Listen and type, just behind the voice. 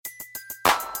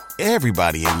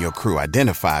Everybody in your crew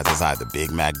identifies as either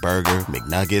Big Mac Burger,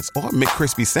 McNuggets, or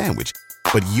McCrispy Sandwich.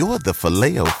 But you're the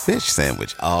Filet-O-Fish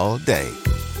Sandwich all day.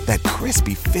 That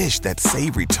crispy fish, that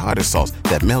savory tartar sauce,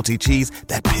 that melty cheese,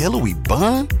 that pillowy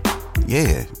bun.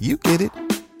 Yeah, you get it.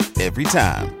 Every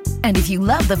time. And if you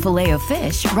love the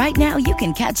Filet-O-Fish, right now you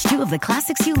can catch two of the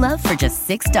classics you love for just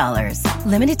 $6.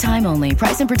 Limited time only.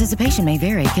 Price and participation may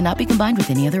vary. Cannot be combined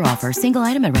with any other offer. Single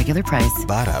item at regular price.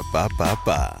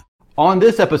 Ba-da-ba-ba-ba. On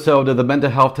this episode of the Mental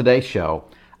Health Today show,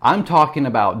 I'm talking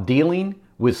about dealing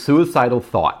with suicidal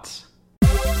thoughts.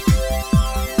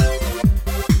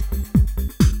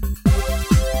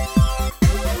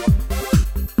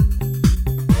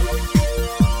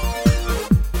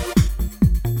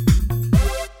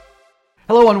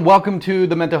 Hello and welcome to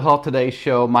the Mental Health Today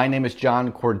show. My name is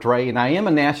John Cordray and I am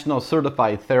a national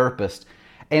certified therapist.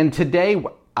 And today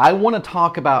I want to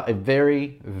talk about a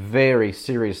very, very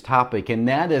serious topic, and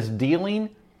that is dealing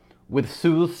with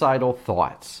suicidal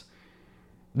thoughts.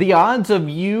 The odds of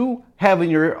you having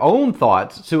your own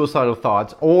thoughts, suicidal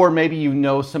thoughts, or maybe you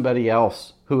know somebody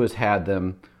else who has had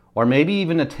them, or maybe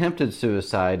even attempted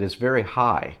suicide, is very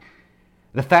high.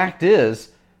 The fact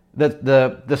is that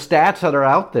the stats that are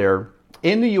out there,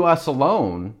 in the U.S.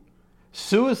 alone,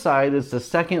 suicide is the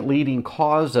second leading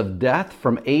cause of death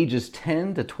from ages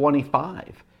 10 to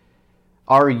 25.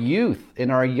 Our youth and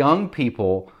our young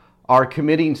people are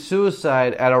committing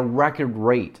suicide at a record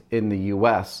rate in the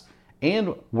U.S.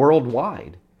 and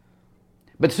worldwide.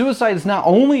 But suicide is not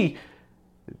only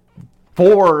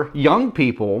for young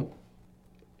people,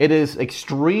 it is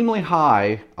extremely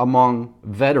high among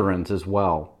veterans as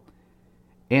well.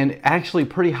 And actually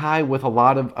pretty high with a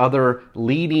lot of other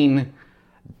leading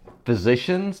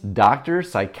physicians, doctors,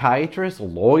 psychiatrists,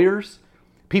 lawyers,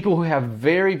 people who have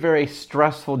very, very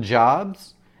stressful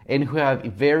jobs and who have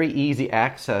very easy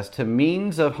access to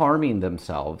means of harming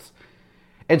themselves.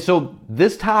 And so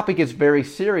this topic is very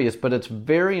serious, but it's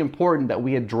very important that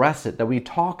we address it, that we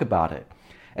talk about it.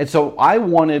 And so I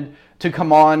wanted to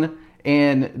come on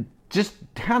and just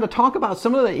kind of talk about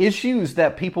some of the issues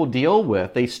that people deal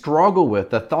with, they struggle with,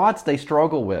 the thoughts they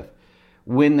struggle with.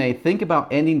 When they think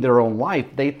about ending their own life,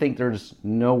 they think there's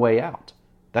no way out.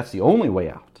 That's the only way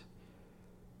out.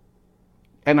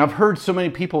 And I've heard so many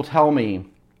people tell me,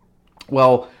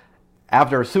 well,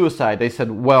 after a suicide, they said,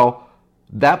 well,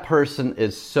 that person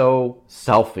is so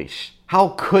selfish.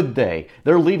 How could they?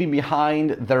 They're leaving behind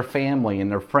their family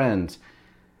and their friends.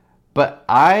 But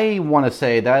I want to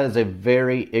say that is a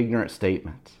very ignorant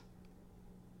statement.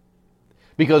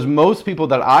 Because most people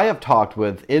that I have talked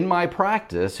with in my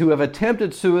practice who have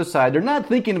attempted suicide, they're not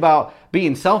thinking about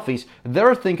being selfish.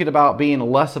 They're thinking about being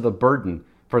less of a burden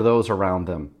for those around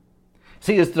them.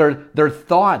 See, it's their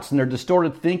thoughts and their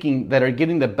distorted thinking that are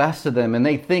getting the best of them. And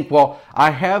they think, well,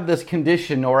 I have this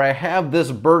condition, or I have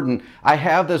this burden. I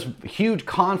have this huge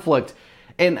conflict.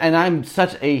 And I'm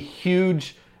such a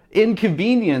huge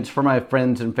inconvenience for my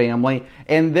friends and family,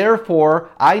 and therefore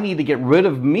I need to get rid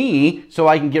of me so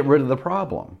I can get rid of the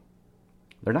problem.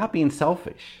 They're not being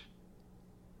selfish.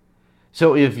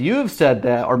 So if you have said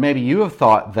that, or maybe you have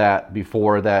thought that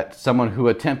before, that someone who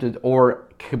attempted or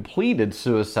completed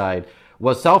suicide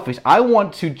was selfish, I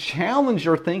want to challenge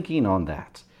your thinking on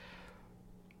that.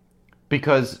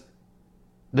 Because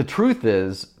the truth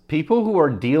is, people who are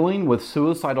dealing with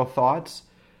suicidal thoughts,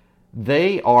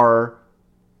 they are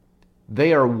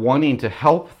wanting to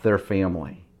help their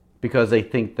family because they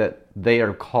think that they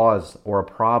are a cause or a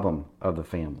problem of the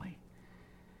family.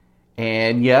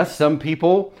 And yes, some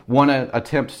people want to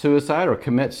attempt suicide or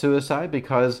commit suicide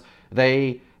because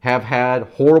they have had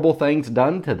horrible things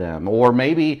done to them, or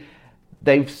maybe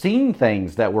they've seen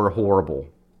things that were horrible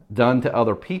done to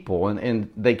other people, and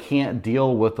they can't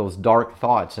deal with those dark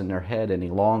thoughts in their head any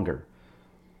longer.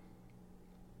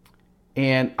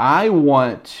 And I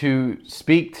want to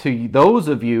speak to those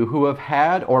of you who have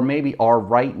had, or maybe are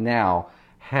right now,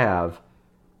 have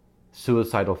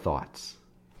suicidal thoughts.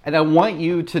 And I want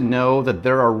you to know that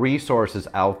there are resources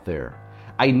out there.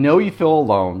 I know you feel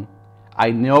alone.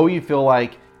 I know you feel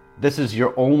like this is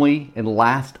your only and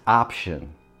last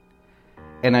option.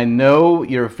 And I know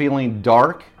you're feeling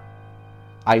dark.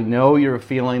 I know you're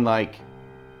feeling like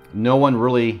no one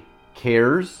really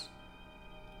cares.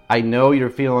 I know you're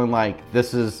feeling like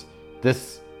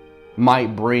this might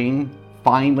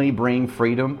finally bring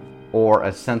freedom or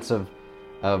a sense of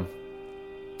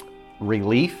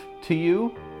relief to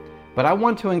you. But I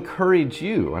want to encourage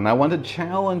you, and I want to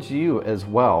challenge you as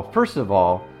well. First of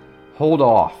all, hold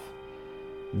off.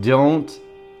 Don't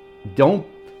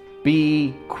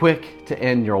be quick to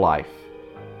end your life.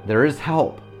 There is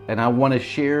help, and I want to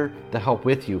share the help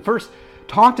with you. First,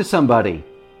 talk to somebody.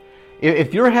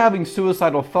 If you're having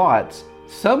suicidal thoughts,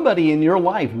 somebody in your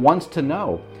life wants to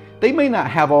know. They may not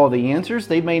have all the answers.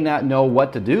 They may not know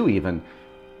what to do even,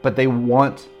 but they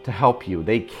want to help you.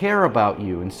 They care about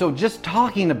you. And so just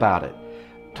talking about it,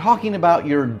 talking about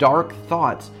your dark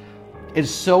thoughts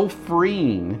is so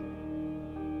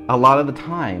freeing a lot of the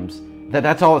times that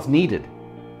that's all it's needed.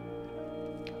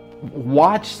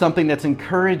 Watch something that's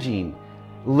encouraging.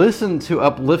 Listen to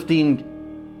uplifting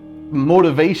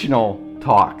motivational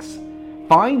talks.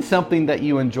 Find something that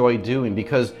you enjoy doing,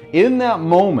 because in that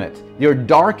moment, your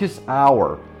darkest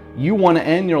hour, you want to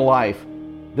end your life,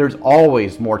 there's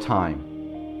always more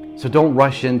time. So don't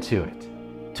rush into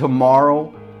it.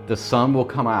 Tomorrow, the sun will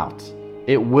come out.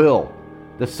 It will.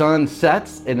 The sun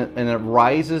sets and it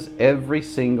rises every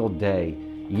single day.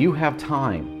 You have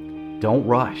time. Don't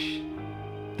rush.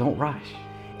 Don't rush.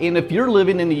 And if you're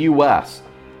living in the U.S.,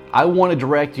 I want to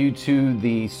direct you to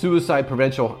the Suicide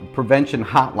Prevention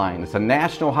Hotline. It's a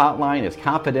national hotline. It's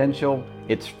confidential.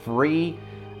 It's free.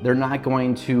 They're not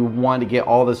going to want to get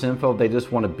all this info. They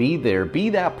just want to be there. Be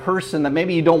that person that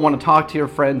maybe you don't want to talk to your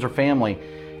friends or family,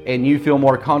 and you feel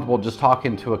more comfortable just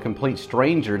talking to a complete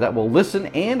stranger that will listen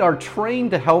and are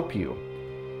trained to help you.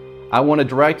 I want to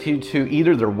direct you to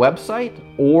either their website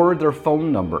or their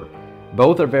phone number.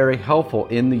 Both are very helpful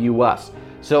in the U.S.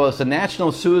 So it's a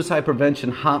National Suicide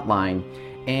Prevention Hotline,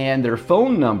 and their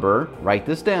phone number, write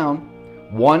this down,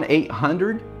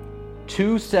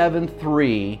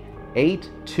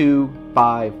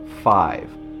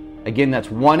 1-800-273-8255. Again, that's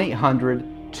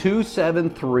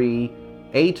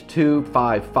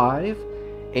 1-800-273-8255.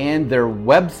 And their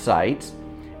website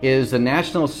is the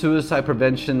National Suicide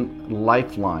Prevention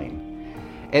Lifeline.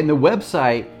 And the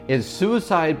website is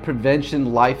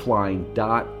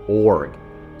suicidepreventionlifeline.org.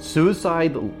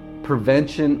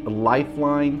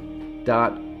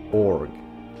 suicidepreventionlifeline.org.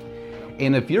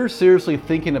 And if you're seriously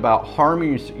thinking about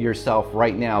harming yourself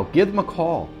right now, give them a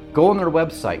call. Go on their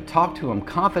website. Talk to them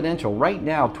confidential right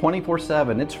now,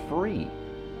 24/7. It's free.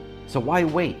 So why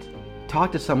wait?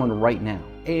 Talk to someone right now.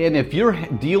 And if you're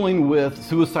dealing with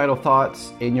suicidal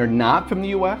thoughts and you're not from the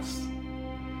U.S.,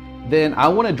 then I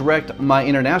want to direct my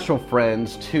international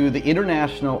friends to the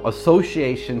International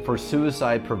Association for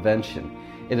Suicide Prevention.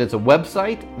 It is a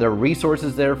website. There are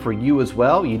resources there for you as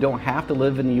well. You don't have to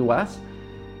live in the U.S.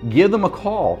 Give them a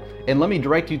call, and let me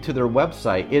direct you to their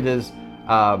website. It is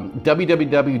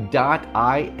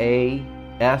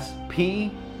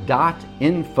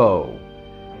www.iasp.info.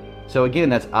 So again,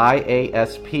 that's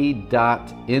iasp.info.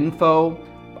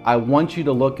 I want you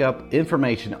to look up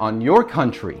information on your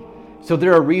country. So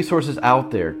there are resources out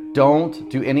there. Don't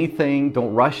do anything.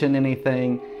 Don't rush in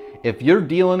anything. If you're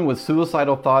dealing with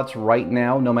suicidal thoughts right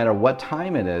now, no matter what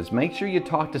time it is, make sure you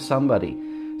talk to somebody.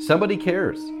 Somebody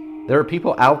cares. There are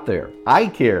people out there. I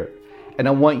care. And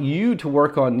I want you to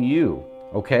work on you.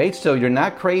 Okay? So you're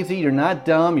not crazy. You're not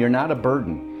dumb. You're not a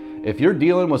burden. If you're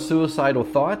dealing with suicidal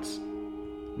thoughts,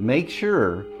 make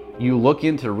sure you look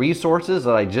into resources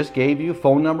that I just gave you,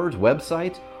 phone numbers,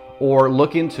 websites, or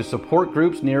look into support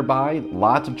groups nearby.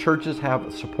 Lots of churches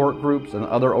have support groups and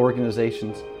other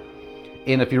organizations.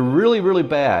 And if you're really, really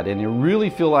bad and you really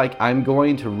feel like I'm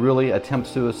going to really attempt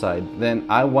suicide, then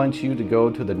I want you to go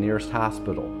to the nearest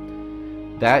hospital.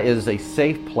 That is a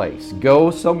safe place. Go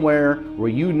somewhere where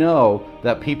you know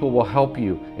that people will help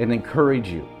you and encourage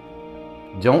you.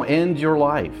 Don't end your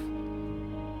life.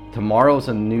 Tomorrow's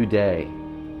a new day.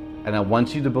 And I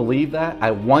want you to believe that.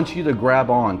 I want you to grab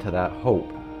on to that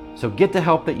hope. So get the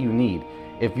help that you need.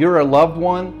 If you're a loved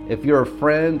one, if you're a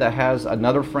friend that has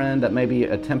another friend that may be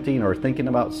attempting or thinking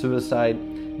about suicide,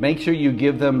 make sure you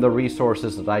give them the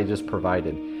resources that I just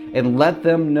provided. And let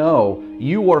them know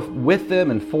you are with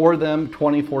them and for them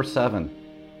 24/7.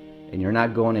 And you're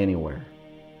not going anywhere.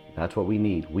 That's what we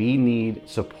need. We need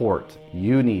support.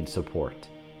 You need support.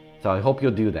 So I hope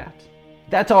you'll do that.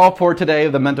 That's all for today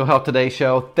of the Mental Health Today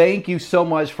show. Thank you so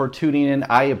much for tuning in.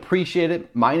 I appreciate it.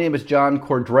 My name is John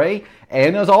Cordray,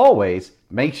 and as always,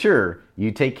 make sure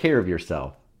you take care of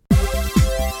yourself.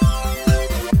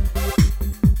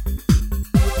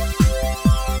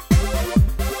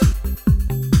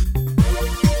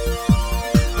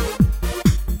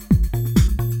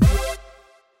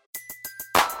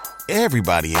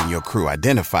 Everybody in your crew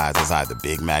identifies as either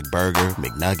Big Mac Burger,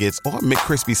 McNuggets, or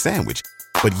McCrispy Sandwich.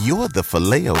 But you're the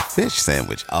Filet-O-Fish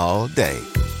Sandwich all day.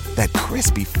 That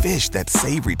crispy fish, that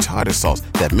savory tartar sauce,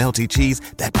 that melty cheese,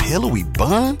 that pillowy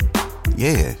bun.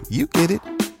 Yeah, you get it.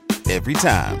 Every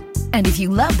time. And if you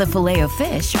love the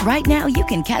Filet-O-Fish, right now you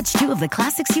can catch two of the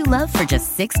classics you love for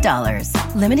just $6.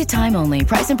 Limited time only.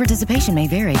 Price and participation may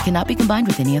vary. Cannot be combined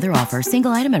with any other offer.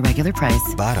 Single item at regular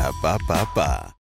price. Ba-da-ba-ba-ba.